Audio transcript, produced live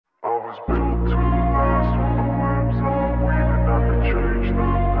was built to last with the webs and the weaving. I could change the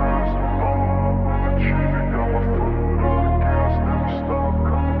past with all I'm achieving. Got my foot on the gas, never stop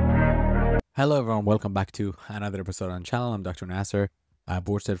competing. Hello everyone, welcome back to another episode on the channel. I'm Dr. Nasr, a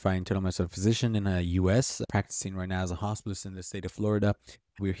board certified internal medicine physician in the US, practicing right now as a hospitalist in the state of Florida.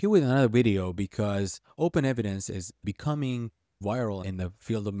 We're here with another video because open evidence is becoming viral in the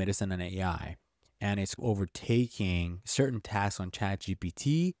field of medicine and AI, and it's overtaking certain tasks on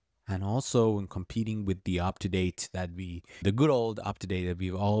ChatGPT and also in competing with the the good old up-to-date that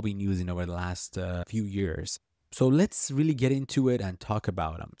we've all been using over the last few years. So let's really get into it and talk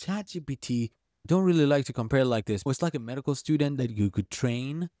about them. ChatGPT, don't really like to compare like this. It's like a medical student that you could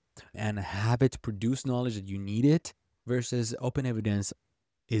train and have it produce knowledge that you need it, versus open evidence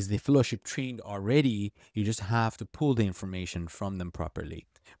is the fellowship trained already. You just have to pull the information from them properly.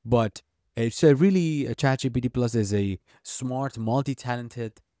 But it's a ChatGPT Plus is a smart,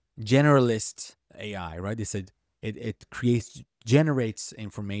 multi-talented, generalist AI, right? It generates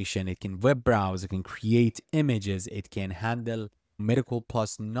information. It can web browse, it can create images, it can handle medical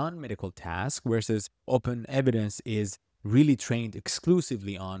plus non-medical tasks, versus open evidence is really trained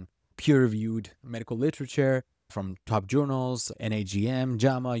exclusively on peer-reviewed medical literature from top journals, NAGM,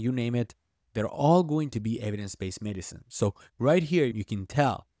 JAMA, you name it. They're all going to be evidence-based medicine. So right here, you can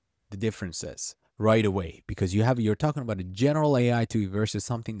tell the differences right away, because you're talking about a general AI tool versus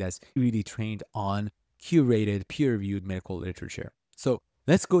something that's really trained on curated, peer-reviewed medical literature. So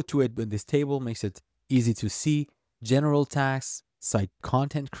let's go to it. But this table makes it easy to see. General tasks, site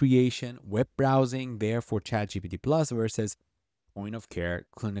content creation, web browsing there for ChatGPT Plus, versus point of care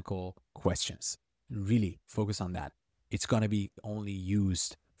clinical questions. Really focus on that. It's going to be only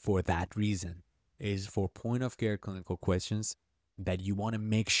used for that reason, is for point of care clinical questions that you want to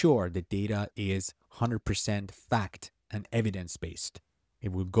make sure the data is 100% fact and evidence-based.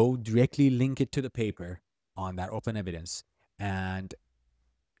 It will go directly link it to the paper on that open evidence. And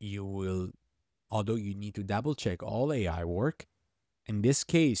you will, although you need to double check all AI work, in this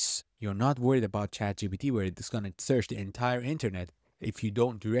case, you're not worried about ChatGPT where it's going to search the entire internet if you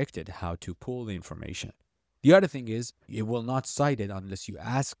don't direct it how to pull the information. The other thing is, it will not cite it unless you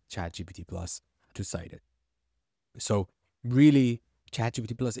ask ChatGPT Plus to cite it. So really,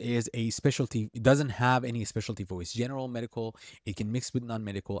 ChatGPT Plus is a specialty. It doesn't have any specialty voice. General medical, it can mix with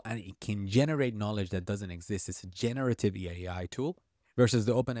non-medical, and it can generate knowledge that doesn't exist. It's a generative AI tool, versus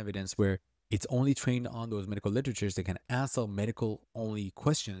the open evidence where it's only trained on those medical literatures that can answer medical-only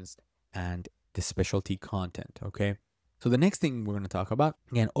questions and the specialty content, okay? So the next thing we're going to talk about,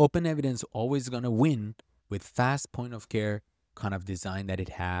 again, open evidence always going to win with fast point-of-care kind of design that it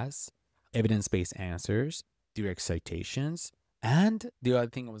has, evidence-based answers, direct citations, and the other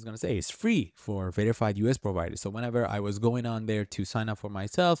thing I was going to say is free for verified US providers. So whenever I was going on there to sign up for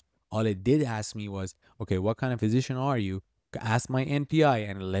myself, all it did ask me was, okay, what kind of physician are you? Ask my NPI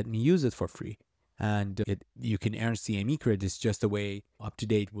and let me use it for free. And you can earn CME credits just the way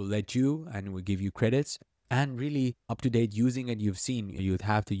UpToDate will let you, and will give you credits. And really, UpToDate, using it, you've seen you'd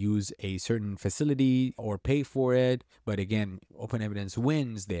have to use a certain facility or pay for it. But again, open evidence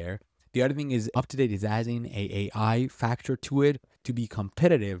wins there. The other thing is UpToDate is adding a AI factor to it to be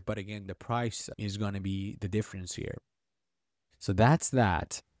competitive. But again, the price is going to be the difference here. So that's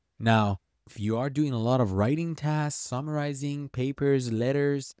that. Now, if you are doing a lot of writing tasks, summarizing papers,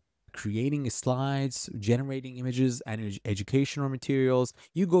 letters, creating slides, generating images and educational materials,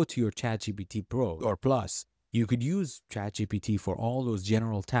 you go to your ChatGPT Pro or Plus. You could use ChatGPT for all those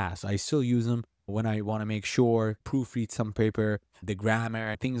general tasks. I still use them when I want to make sure, proofread some paper, the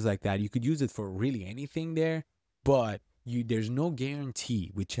grammar, things like that. You could use it for really anything there, but there's no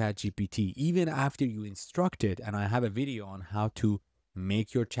guarantee with ChatGPT, even after you instruct it. And I have a video on how to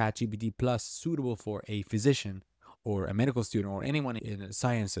make your ChatGPT Plus suitable for a physician or a medical student or anyone in the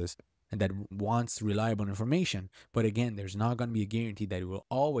sciences and that wants reliable information. But again, there's not going to be a guarantee that it will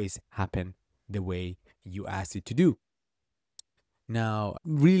always happen the way you asked it to do. Now,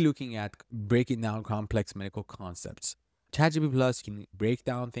 really looking at breaking down complex medical concepts. ChatGPT Plus can break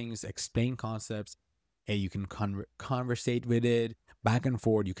down things, explain concepts, and you can conversate with it back and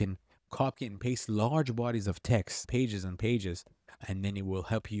forth. You can copy and paste large bodies of text, pages and pages, and then it will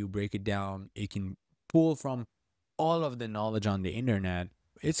help you break it down. It can pull from all of the knowledge on the internet.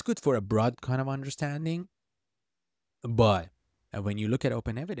 It's good for a broad kind of understanding, but when you look at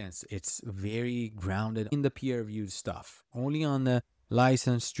open evidence, it's very grounded in the peer-reviewed stuff, only on the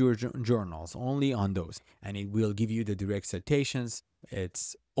licensed journals, only on those, and it will give you the direct citations.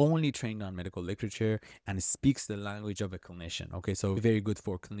 It's only trained on medical literature and it speaks the language of a clinician. Okay, so very good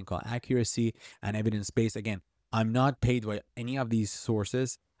for clinical accuracy and evidence-based. Again, I'm not paid by any of these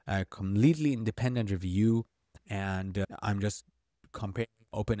sources. a completely independent review, and I'm just comparing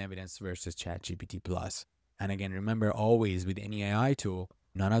open evidence versus ChatGPT Plus. And again, remember always with any AI tool,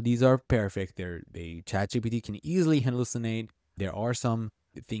 none of these are perfect. They ChatGPT can easily hallucinate. There are some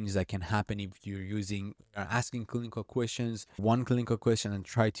things that can happen if you're asking clinical questions, one clinical question, and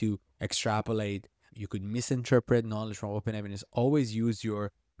try to extrapolate. You could misinterpret knowledge from open evidence. Always use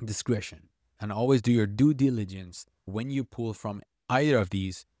your discretion and always do your due diligence when you pull from either of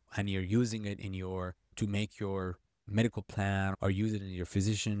these and you're using it in your to make your medical plan or use it in your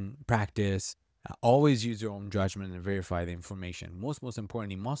physician practice. Always use your own judgment and verify the information. Most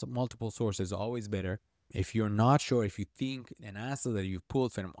importantly, multiple sources are always better. If you're not sure, if you think an answer that you've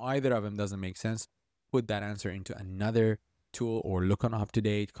pulled from either of them doesn't make sense, put that answer into another tool or look on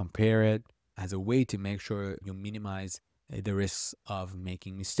UpToDate, compare it as a way to make sure you minimize the risks of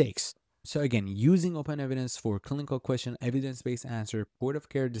making mistakes. So again, using open evidence for clinical question, evidence-based answer, point of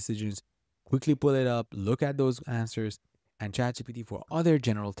care decisions, quickly pull it up, look at those answers, and ChatGPT for other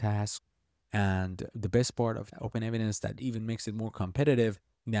general tasks. And the best part of open evidence that even makes it more competitive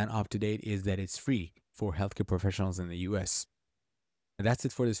than UpToDate is that it's free for healthcare professionals in the US. And that's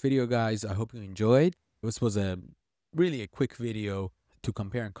it for this video, guys. I hope you enjoyed. This was really a quick video to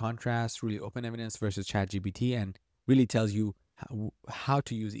compare and contrast really open evidence versus ChatGPT, and really tells you how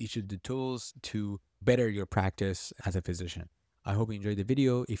to use each of the tools to better your practice as a physician. I hope you enjoyed the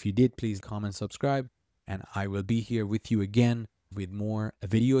video. If you did, please comment, subscribe, and I will be here with you again with more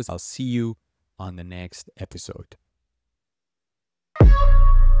videos. I'll see you on the next episode.